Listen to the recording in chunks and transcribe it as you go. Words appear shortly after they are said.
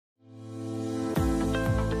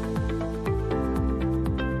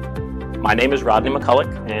My name is Rodney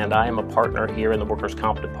McColloch, and I am a partner here in the Workers'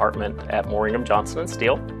 Comp Department at Moore Ingram Johnson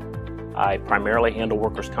Steele. I primarily handle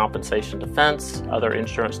workers' compensation defense, other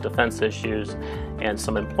insurance defense issues, and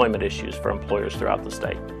some employment issues for employers throughout the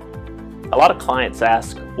state. A lot of clients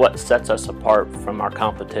ask what sets us apart from our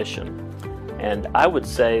competition. And I would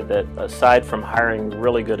say that aside from hiring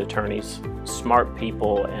really good attorneys, smart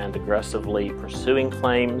people, and aggressively pursuing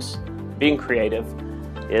claims, being creative,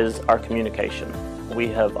 is our communication. We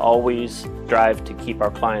have always strived to keep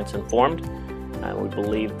our clients informed, and we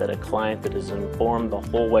believe that a client that is informed the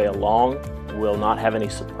whole way along will not have any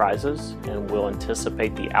surprises and will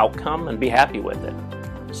anticipate the outcome and be happy with it.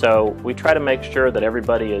 So we try to make sure that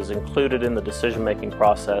everybody is included in the decision-making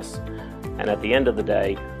process, and at the end of the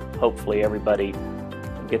day, hopefully everybody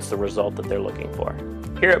gets the result that they're looking for.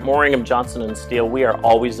 Here at Moore Ingram Johnson Steele, we are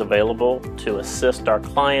always available to assist our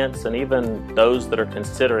clients and even those that are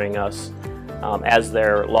considering us as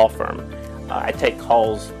their law firm. I take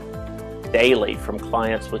calls daily from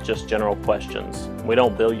clients with just general questions. We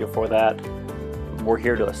don't bill you for that. We're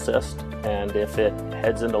here to assist, and if it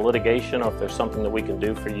heads into litigation or if there's something that we can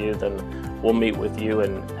do for you, then we'll meet with you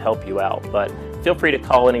and help you out. But feel free to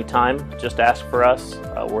call anytime. Just ask for us.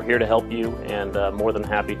 We're here to help you and more than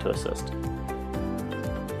happy to assist.